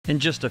In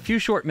just a few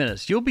short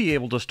minutes, you'll be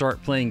able to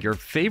start playing your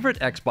favorite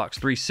Xbox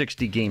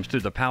 360 games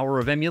through the power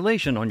of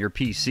emulation on your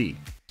PC.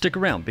 Stick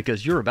around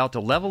because you're about to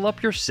level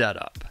up your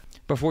setup.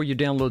 Before you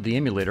download the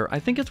emulator, I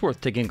think it's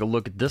worth taking a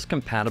look at this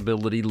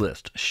compatibility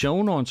list,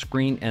 shown on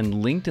screen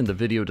and linked in the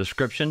video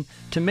description,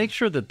 to make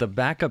sure that the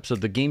backups of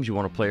the games you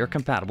want to play are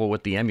compatible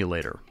with the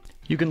emulator.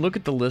 You can look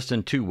at the list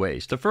in two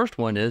ways. The first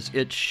one is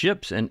it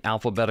ships in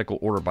alphabetical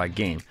order by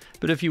game,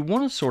 but if you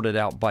want to sort it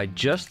out by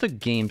just the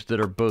games that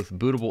are both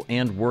bootable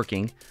and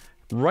working,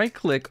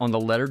 right-click on the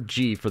letter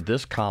G for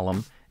this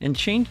column and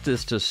change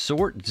this to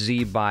Sort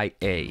Z by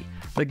A.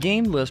 The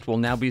game list will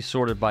now be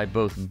sorted by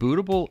both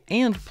bootable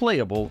and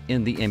playable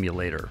in the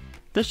emulator.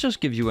 This just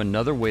gives you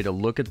another way to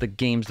look at the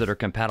games that are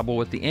compatible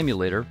with the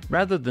emulator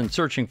rather than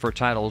searching for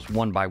titles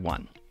one by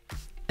one.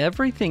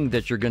 Everything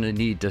that you're going to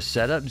need to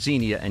set up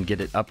Xenia and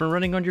get it up and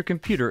running on your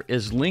computer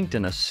is linked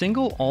in a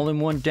single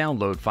all-in-one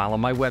download file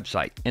on my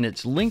website, and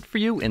it's linked for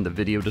you in the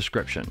video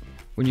description.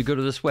 When you go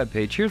to this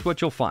webpage, here's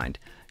what you'll find.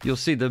 You'll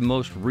see the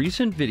most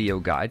recent video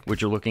guide,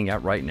 which you're looking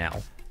at right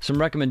now, some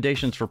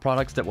recommendations for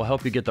products that will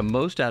help you get the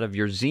most out of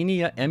your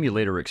Xenia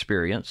emulator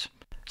experience,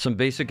 some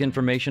basic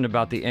information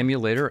about the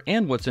emulator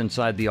and what's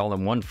inside the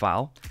all-in-one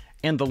file,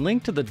 and the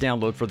link to the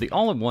download for the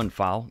all-in-one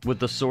file with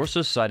the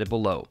sources cited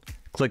below.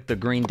 Click the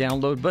green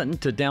download button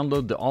to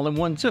download the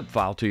all-in-one zip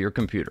file to your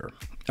computer.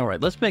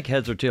 Alright, let's make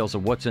heads or tails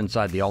of what's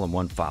inside the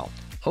all-in-one file.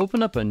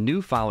 Open up a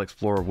new File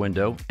Explorer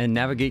window and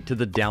navigate to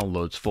the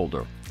Downloads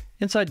folder.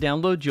 Inside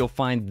Downloads, you'll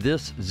find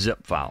this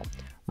zip file.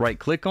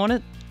 Right-click on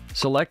it,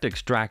 select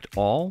Extract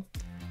All,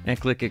 and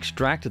click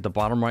Extract at the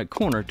bottom right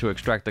corner to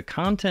extract the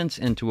contents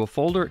into a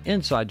folder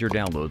inside your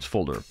Downloads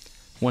folder.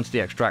 Once the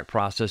extract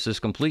process is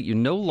complete, you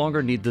no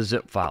longer need the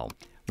zip file.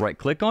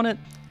 Right-click on it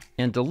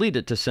and delete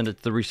it to send it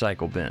to the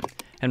recycle bin.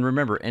 And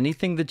remember,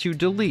 anything that you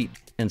delete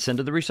and send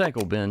to the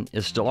recycle bin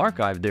is still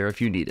archived there if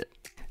you need it.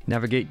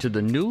 Navigate to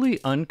the newly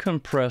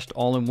uncompressed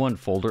all-in-one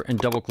folder and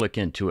double-click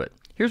into it.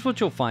 Here's what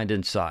you'll find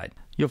inside.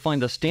 You'll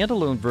find the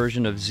standalone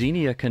version of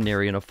Xenia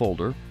Canary in a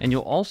folder, and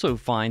you'll also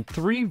find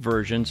 3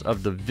 versions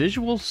of the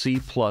Visual C++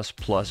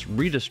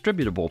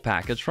 redistributable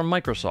package from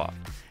Microsoft.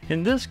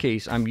 In this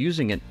case, I'm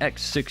using an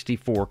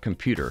x64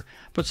 computer,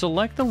 but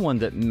select the one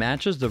that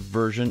matches the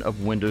version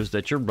of Windows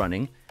that you're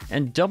running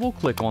and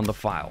double-click on the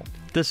file.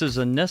 This is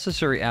a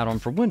necessary add-on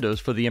for Windows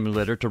for the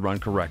emulator to run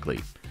correctly.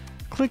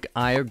 Click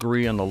I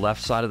agree on the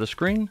left side of the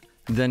screen,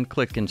 then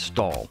click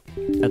Install.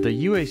 At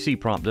the UAC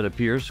prompt that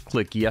appears,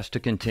 click Yes to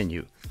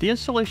continue. The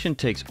installation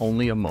takes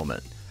only a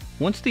moment.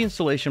 Once the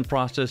installation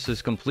process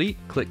is complete,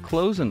 click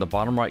Close in the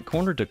bottom right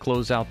corner to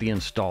close out the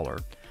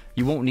installer.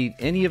 You won't need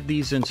any of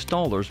these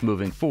installers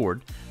moving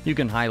forward. You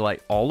can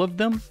highlight all of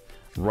them,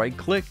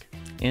 right-click,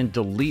 and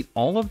delete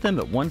all of them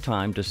at one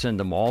time to send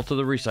them all to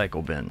the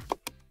recycle bin.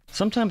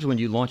 Sometimes when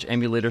you launch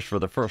emulators for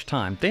the first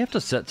time, they have to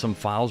set some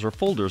files or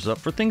folders up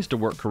for things to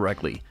work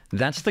correctly.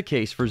 That's the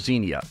case for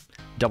Xenia.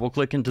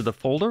 Double-click into the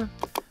folder,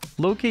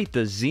 locate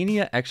the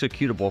Xenia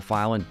executable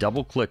file and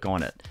double-click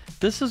on it.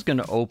 This is going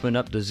to open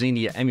up the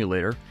Xenia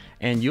emulator,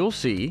 and you'll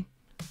see,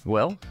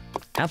 well,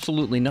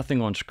 absolutely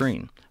nothing on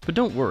screen. But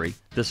don't worry,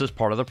 this is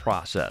part of the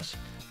process.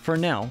 For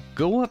now,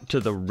 go up to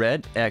the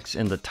red X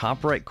in the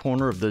top right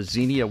corner of the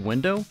Xenia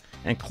window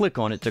and click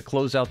on it to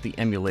close out the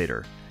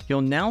emulator.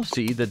 You'll now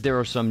see that there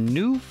are some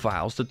new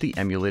files that the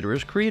emulator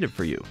has created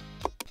for you.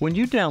 When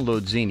you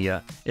download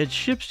Xenia, it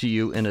ships to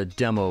you in a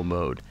demo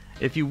mode.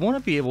 If you want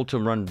to be able to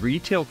run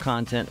retail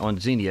content on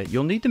Xenia,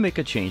 you'll need to make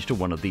a change to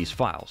one of these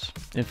files.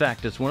 In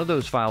fact, it's one of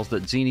those files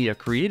that Xenia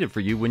created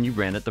for you when you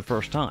ran it the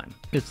first time.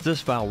 It's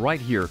this file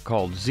right here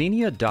called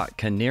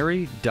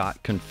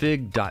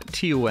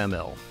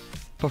xenia.canary.config.toml.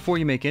 Before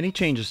you make any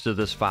changes to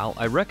this file,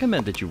 I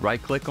recommend that you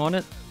right-click on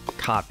it,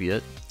 copy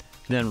it,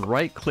 then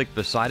right-click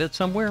beside it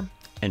somewhere,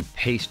 and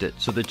paste it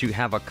so that you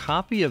have a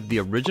copy of the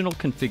original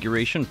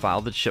configuration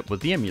file that shipped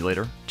with the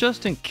emulator,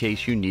 just in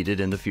case you need it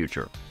in the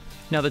future.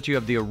 Now that you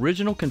have the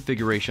original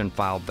configuration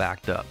file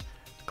backed up,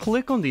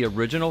 click on the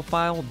original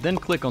file, then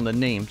click on the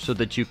name so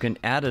that you can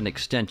add an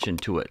extension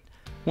to it.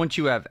 Once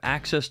you have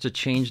access to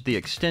change the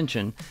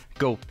extension,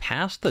 go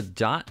past the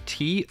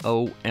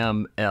 .toml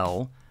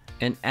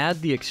and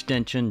add the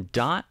extension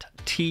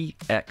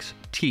 .txt.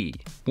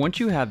 Once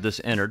you have this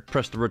entered,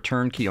 press the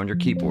return key on your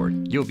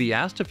keyboard. You'll be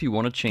asked if you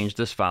want to change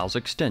this file's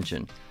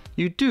extension.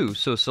 You do,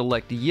 so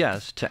select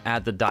Yes to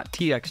add the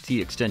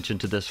 .txt extension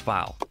to this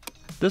file.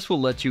 This will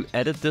let you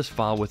edit this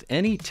file with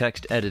any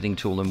text editing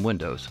tool in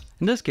Windows.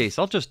 In this case,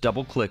 I'll just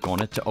double-click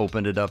on it to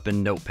open it up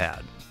in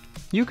Notepad.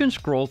 You can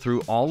scroll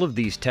through all of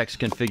these text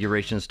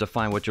configurations to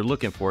find what you're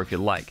looking for if you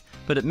like,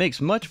 but it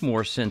makes much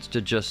more sense to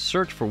just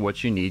search for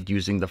what you need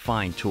using the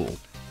Find tool.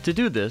 To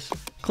do this,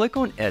 click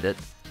on Edit,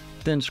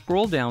 then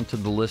scroll down to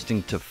the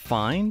listing to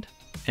Find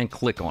and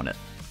click on it.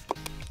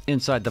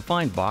 Inside the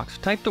Find box,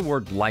 type the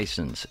word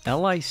License,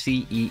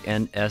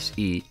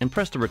 L-I-C-E-N-S-E, and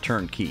press the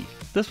Return key.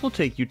 This will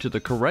take you to the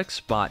correct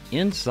spot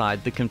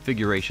inside the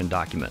configuration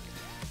document.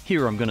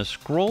 Here, I'm going to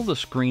scroll the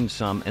screen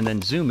some and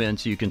then zoom in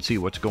so you can see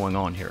what's going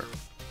on here.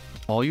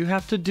 All you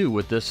have to do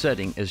with this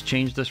setting is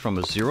change this from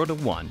a 0 to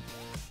 1,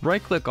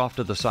 Right-click off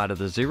to the side of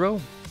the 0,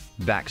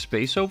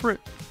 backspace over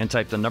it, and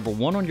type the number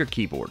 1 on your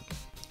keyboard.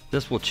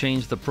 This will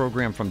change the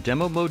program from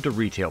demo mode to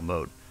retail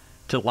mode.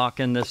 To lock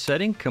in this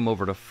setting, come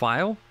over to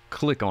File,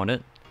 click on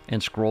it,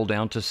 and scroll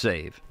down to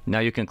Save. Now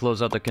you can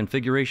close out the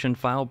configuration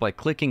file by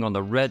clicking on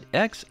the red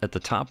X at the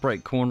top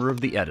right corner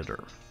of the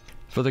editor.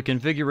 For the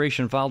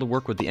configuration file to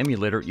work with the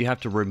emulator, you have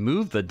to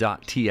remove the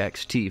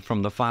 .txt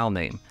from the file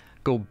name.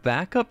 Go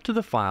back up to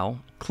the file,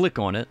 click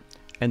on it,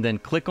 and then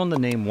click on the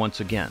name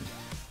once again.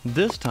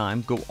 This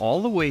time, go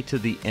all the way to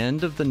the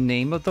end of the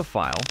name of the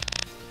file,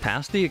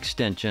 past the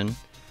extension,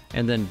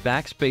 and then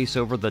backspace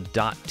over the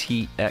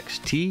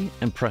 .txt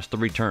and press the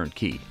return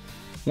key.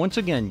 Once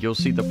again, you'll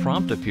see the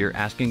prompt appear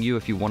asking you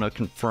if you want to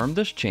confirm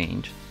this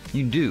change.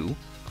 You do.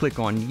 Click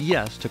on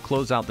Yes to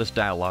close out this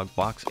dialog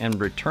box and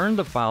return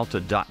the file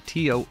to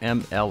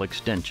 .toml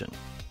extension.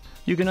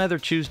 You can either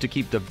choose to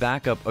keep the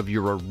backup of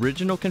your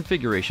original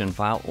configuration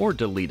file or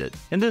delete it.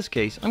 In this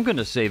case, I'm going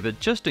to save it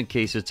just in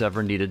case it's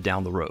ever needed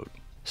down the road.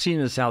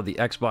 Seeing as how the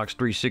Xbox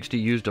 360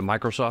 used a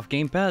Microsoft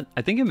gamepad,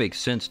 I think it makes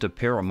sense to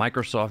pair a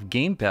Microsoft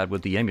gamepad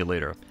with the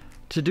emulator.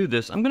 To do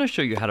this, I'm going to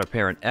show you how to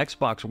pair an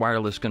Xbox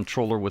wireless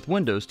controller with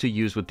Windows to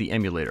use with the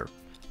emulator.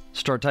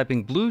 Start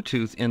typing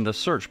Bluetooth in the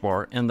search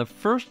bar, and the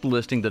first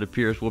listing that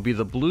appears will be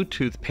the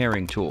Bluetooth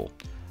pairing tool.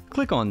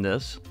 Click on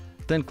this,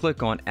 then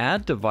click on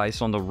Add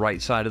Device on the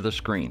right side of the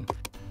screen.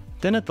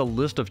 Then at the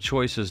list of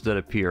choices that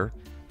appear,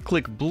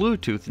 click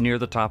Bluetooth near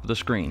the top of the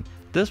screen.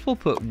 This will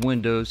put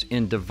Windows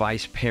in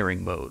device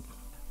pairing mode.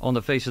 On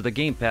the face of the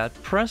gamepad,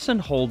 press and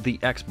hold the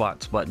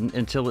Xbox button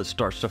until it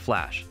starts to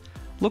flash.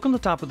 Look on the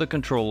top of the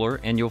controller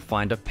and you'll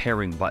find a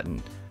pairing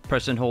button.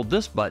 Press and hold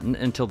this button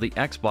until the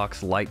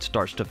Xbox light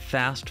starts to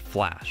fast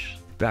flash.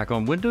 Back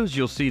on Windows,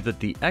 you'll see that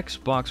the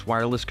Xbox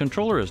wireless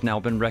controller has now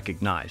been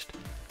recognized.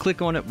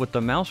 Click on it with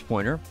the mouse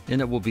pointer and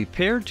it will be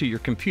paired to your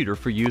computer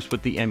for use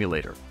with the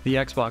emulator. The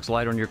Xbox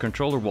light on your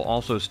controller will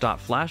also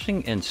stop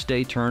flashing and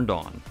stay turned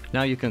on.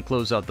 Now you can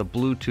close out the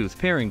Bluetooth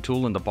pairing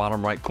tool in the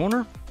bottom right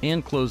corner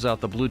and close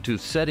out the Bluetooth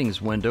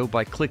settings window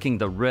by clicking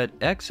the red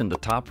X in the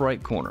top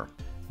right corner.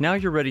 Now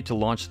you're ready to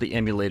launch the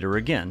emulator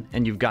again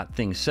and you've got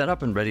things set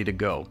up and ready to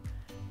go.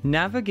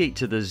 Navigate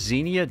to the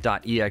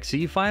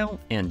Xenia.exe file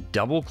and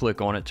double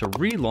click on it to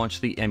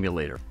relaunch the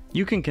emulator.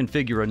 You can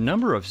configure a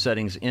number of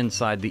settings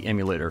inside the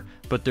emulator,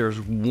 but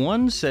there's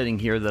one setting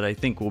here that I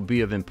think will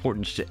be of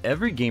importance to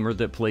every gamer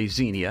that plays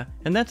Xenia,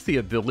 and that's the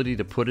ability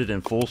to put it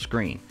in full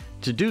screen.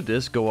 To do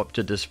this, go up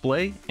to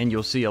Display and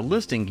you'll see a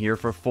listing here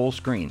for full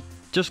screen.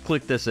 Just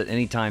click this at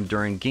any time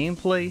during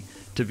gameplay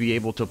to be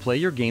able to play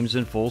your games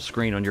in full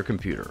screen on your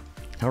computer.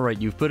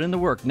 Alright, you've put in the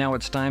work, now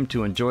it's time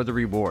to enjoy the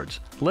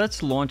rewards.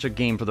 Let's launch a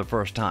game for the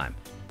first time.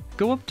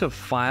 Go up to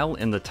File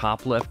in the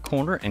top left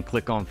corner and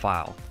click on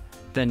File.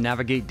 Then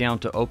navigate down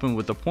to Open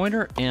with the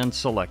pointer and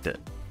select it.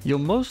 You'll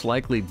most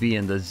likely be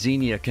in the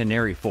Xenia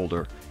Canary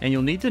folder, and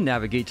you'll need to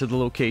navigate to the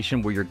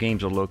location where your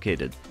games are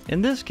located.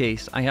 In this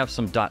case, I have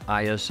some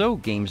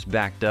 .iso games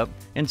backed up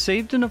and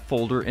saved in a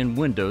folder in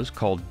Windows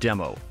called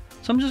Demo.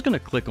 So I'm just going to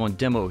click on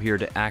Demo here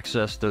to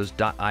access those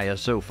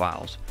 .iso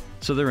files.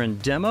 So they're in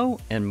Demo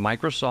and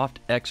Microsoft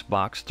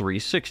Xbox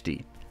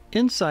 360.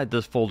 Inside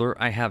this folder,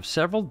 I have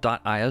several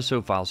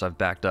 .iso files I've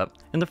backed up,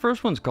 and the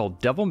first one's called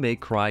Devil May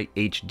Cry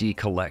HD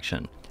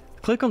Collection.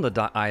 Click on the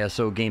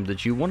 .iso game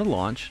that you want to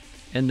launch,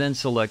 and then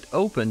select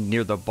Open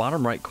near the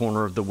bottom right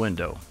corner of the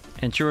window.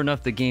 And sure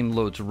enough, the game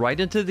loads right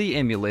into the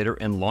emulator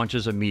and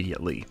launches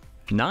immediately.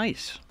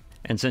 Nice!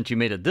 And since you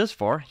made it this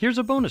far, here's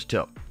a bonus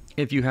tip.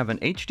 If you have an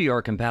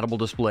HDR compatible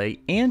display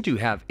and you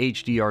have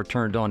HDR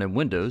turned on in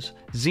Windows,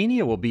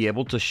 Xenia will be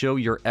able to show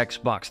your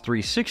Xbox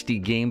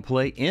 360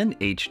 gameplay in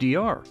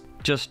HDR.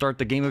 Just start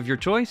the game of your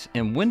choice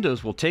and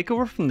Windows will take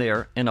over from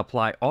there and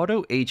apply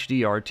auto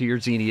HDR to your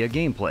Xenia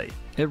gameplay.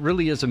 It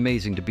really is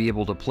amazing to be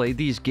able to play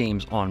these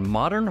games on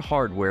modern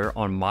hardware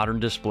on modern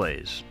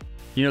displays.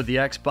 You know, the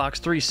Xbox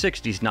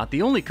 360 is not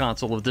the only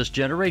console of this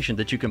generation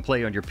that you can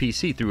play on your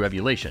PC through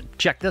emulation.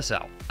 Check this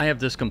out. I have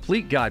this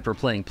complete guide for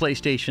playing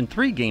PlayStation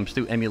 3 games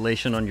through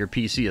emulation on your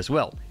PC as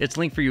well. It's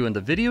linked for you in the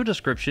video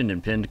description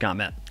and pinned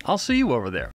comment. I'll see you over there.